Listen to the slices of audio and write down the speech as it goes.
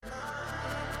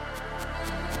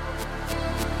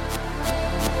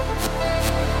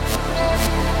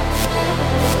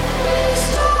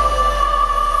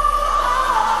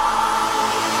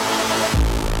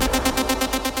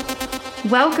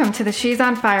Welcome to the She's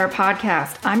on Fire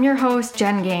podcast. I'm your host,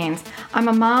 Jen Gaines. I'm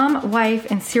a mom, wife,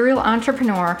 and serial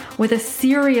entrepreneur with a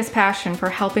serious passion for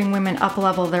helping women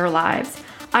up-level their lives.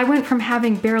 I went from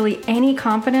having barely any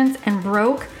confidence and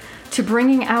broke to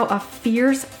bringing out a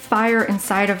fierce fire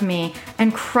inside of me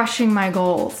and crushing my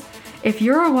goals. If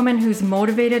you're a woman who's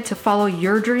motivated to follow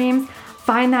your dreams,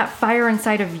 find that fire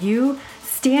inside of you,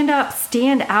 stand up,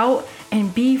 stand out,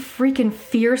 and be freaking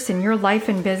fierce in your life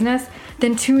and business,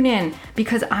 then tune in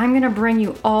because I'm going to bring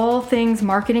you all things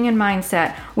marketing and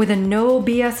mindset with a no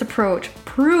BS approach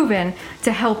proven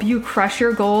to help you crush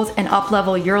your goals and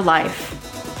up-level your life.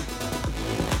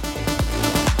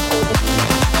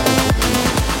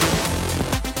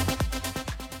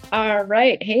 All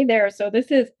right. Hey there. So this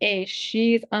is a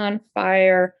She's on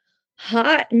Fire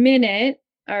hot minute.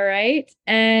 All right.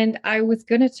 And I was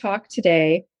going to talk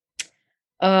today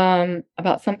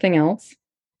about something else,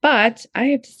 but I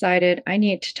have decided I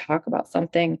need to talk about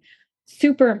something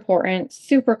super important,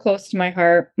 super close to my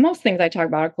heart. Most things I talk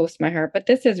about are close to my heart, but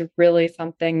this is really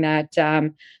something that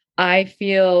I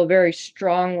feel very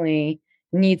strongly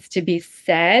needs to be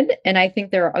said. And I think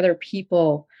there are other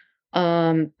people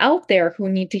out there who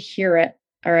need to hear it.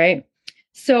 All right.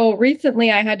 So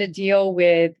recently I had to deal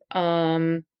with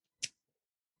some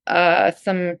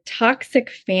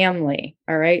toxic family.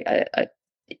 All right.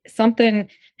 Something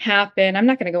happened. I'm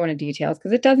not going to go into details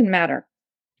because it doesn't matter.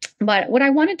 But what I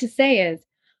wanted to say is,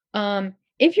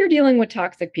 if you're dealing with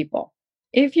toxic people,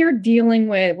 if you're dealing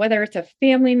with whether it's a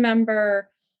family member,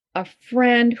 a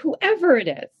friend, whoever it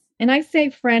is, and I say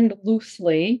friend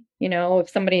loosely, if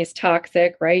somebody is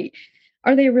toxic, right?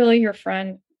 Are they really your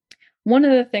friend? One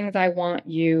of the things I want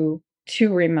you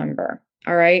to remember,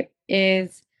 all right,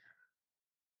 is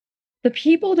the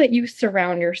people that you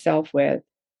surround yourself with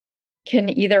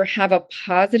can either have a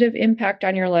positive impact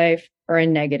on your life or a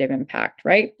negative impact,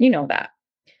 right? You know that.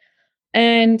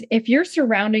 And if you're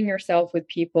surrounding yourself with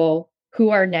people who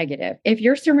are negative, if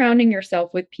you're surrounding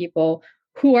yourself with people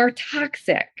who are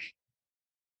toxic,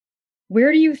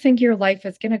 where do you think your life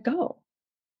is going to go?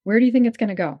 Where do you think it's going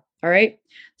to go? All right.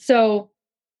 So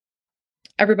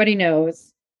everybody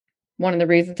knows one of the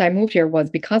reasons I moved here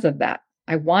was because of that.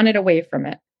 I wanted away from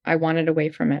it.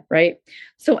 Right?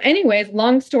 So anyways,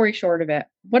 long story short of it,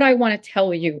 what I want to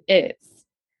tell you is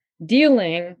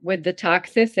dealing with the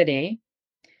toxicity.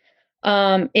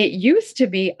 It used to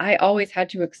be, I always had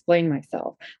to explain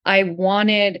myself. I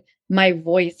wanted my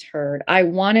voice heard. I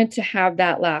wanted to have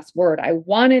that last word. I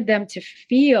wanted them to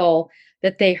feel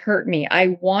that they hurt me.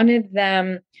 I wanted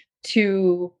them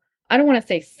to, I don't want to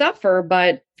say suffer,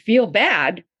 but feel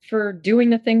bad for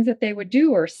doing the things that they would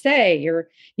do or say or,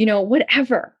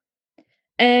 whatever.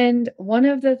 And one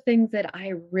of the things that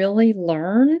I really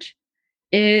learned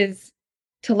is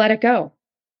to let it go,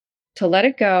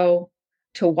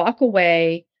 to walk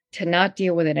away, to not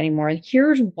deal with it anymore. And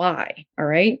here's why. All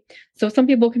right. So some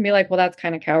people can be like, well, that's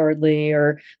kind of cowardly.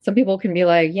 Or some people can be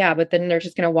like, yeah, but then they're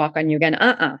just going to walk on you again.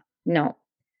 No,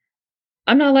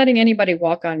 I'm not letting anybody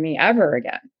walk on me ever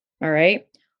again. All right.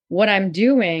 What I'm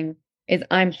doing is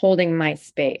I'm holding my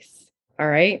space. All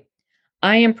right.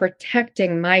 I am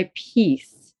protecting my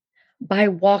peace by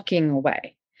walking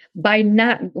away, by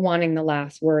not wanting the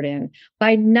last word in,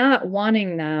 by not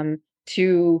wanting them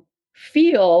to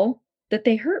feel that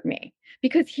they hurt me.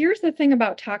 Because here's the thing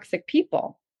about toxic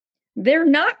people. They're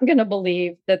not going to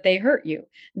believe that they hurt you.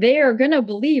 They are going to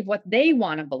believe what they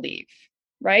want to believe,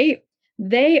 right?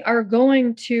 They are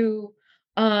going to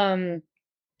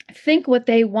think what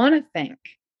they want to think.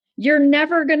 You're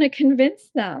never going to convince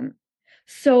them.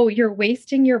 So you're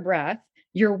wasting your breath.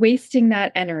 You're wasting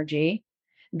that energy.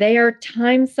 They are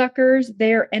time suckers.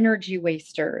 They're energy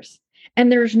wasters.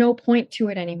 And there's no point to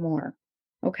it anymore.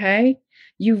 Okay?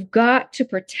 You've got to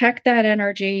protect that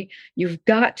energy. You've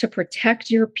got to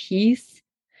protect your peace.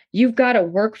 You've got to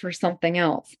work for something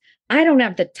else. I don't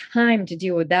have the time to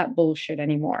deal with that bullshit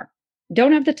anymore.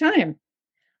 Don't have the time.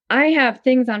 I have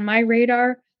things on my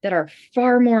radar that are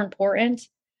far more important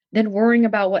than worrying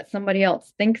about what somebody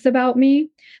else thinks about me,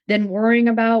 than worrying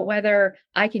about whether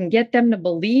I can get them to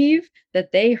believe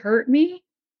that they hurt me.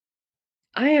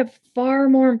 I have far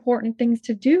more important things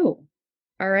to do.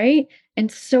 All right. And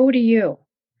so do you.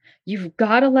 You've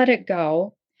got to let it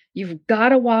go. You've got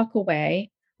to walk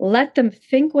away. Let them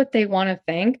think what they want to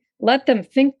think. Let them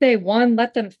think they won.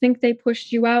 Let them think they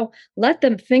pushed you out. Let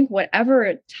them think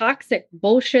whatever toxic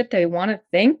bullshit they want to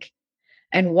think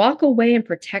and walk away and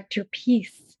protect your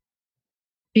peace.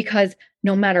 Because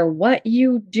no matter what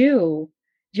you do,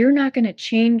 you're not going to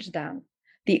change them.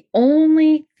 The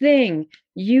only thing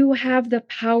you have the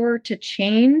power to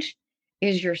change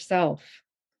is yourself.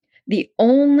 The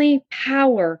only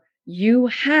power you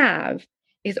have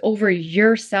is over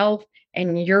yourself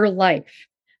and your life,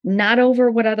 not over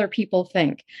what other people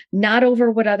think, not over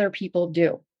what other people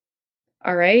do.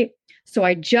 All right. So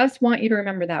I just want you to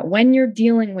remember that when you're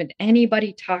dealing with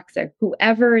anybody toxic,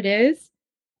 whoever it is,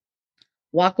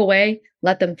 walk away,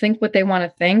 let them think what they want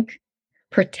to think,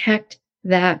 protect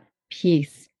that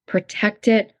peace, protect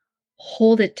it,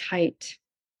 hold it tight.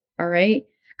 All right.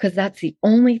 Because that's the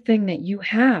only thing that you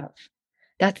have.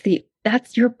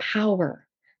 That's your power.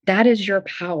 That is your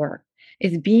power,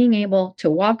 is being able to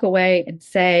walk away and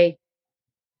say,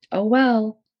 oh,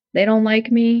 well, they don't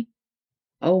like me.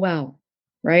 Oh, well,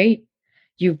 right?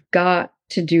 You've got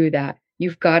to do that.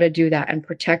 You've got to do that and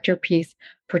protect your peace,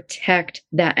 protect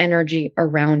that energy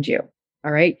around you.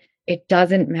 All right. It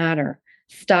doesn't matter.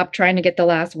 Stop trying to get the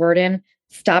last word in.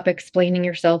 Stop explaining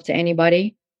yourself to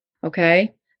anybody.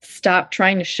 Okay. Stop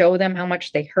trying to show them how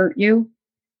much they hurt you.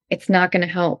 It's not going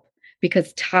to help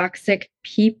because toxic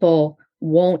people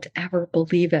won't ever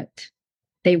believe it.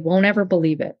 They won't ever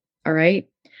believe it. All right.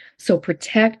 So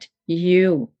protect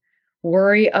you.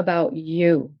 Worry about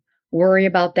you. Worry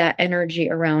about that energy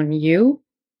around you.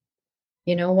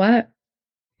 You know what?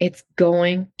 It's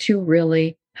going to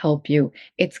really help you.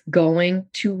 It's going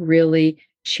to really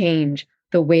change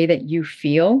the way that you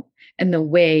feel and the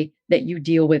way that you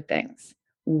deal with things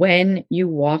when you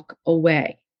walk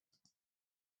away.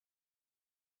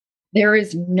 There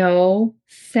is no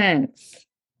sense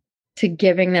to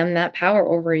giving them that power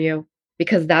over you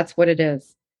because that's what it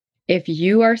is. If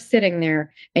you are sitting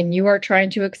there and you are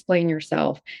trying to explain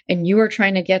yourself and you are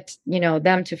trying to get,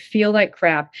 them to feel like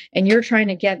crap and you're trying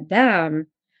to get them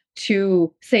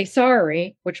to say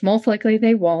sorry, which most likely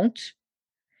they won't,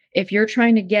 if you're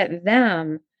trying to get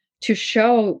them to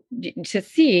to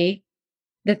see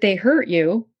that they hurt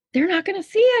you, they're not going to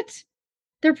see it.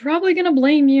 They're probably going to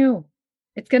blame you.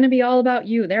 It's going to be all about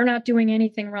you. They're not doing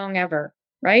anything wrong ever,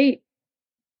 right?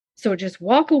 So just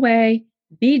walk away,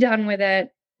 be done with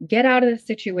it, get out of the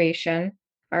situation.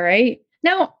 All right.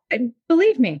 Now,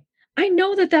 believe me, I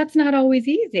know that that's not always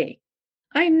easy.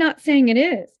 I'm not saying it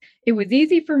is. It was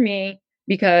easy for me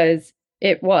because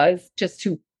it was just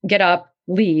to get up,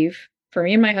 leave, for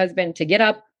me and my husband to get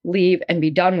up, leave, and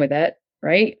be done with it.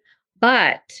 Right.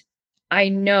 But I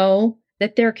know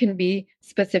that there can be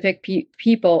specific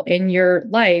people in your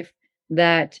life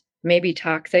that may be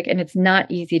toxic, and it's not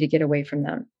easy to get away from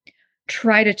them.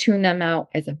 Try to tune them out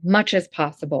as much as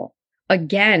possible.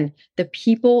 Again, the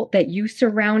people that you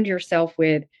surround yourself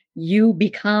with, you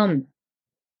become.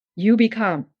 You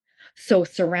become. So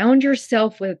surround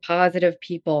yourself with positive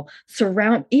people.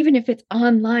 Even if it's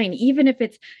online, even if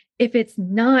it's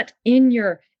not in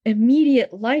your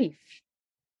immediate life,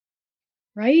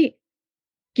 right?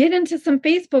 Get into some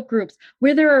Facebook groups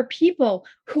where there are people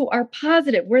who are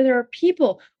positive, where there are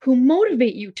people who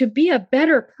motivate you to be a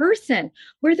better person,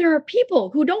 where there are people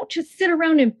who don't just sit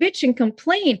around and bitch and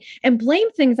complain and blame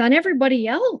things on everybody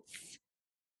else.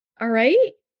 All right?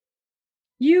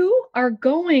 You are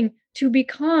going to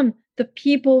become the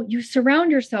people you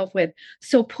surround yourself with.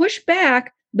 So push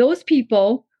back those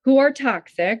people who are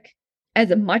toxic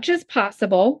as much as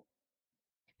possible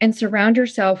and surround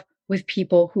yourself with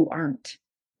people who aren't.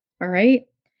 All right.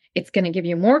 It's going to give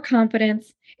you more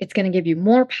confidence. It's going to give you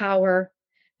more power.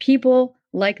 People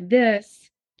like this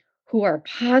who are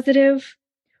positive,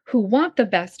 who want the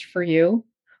best for you,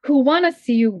 who want to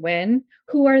see you win,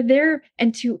 who are there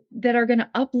that are going to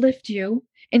uplift you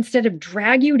instead of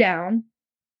drag you down.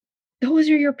 Those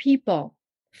are your people.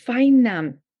 Find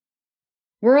them.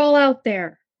 We're all out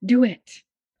there. Do it.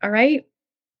 All right.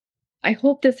 I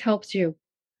hope this helps you.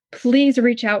 Please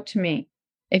reach out to me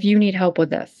if you need help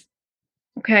with this.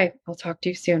 Okay, I'll talk to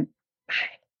you soon.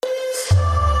 Bye.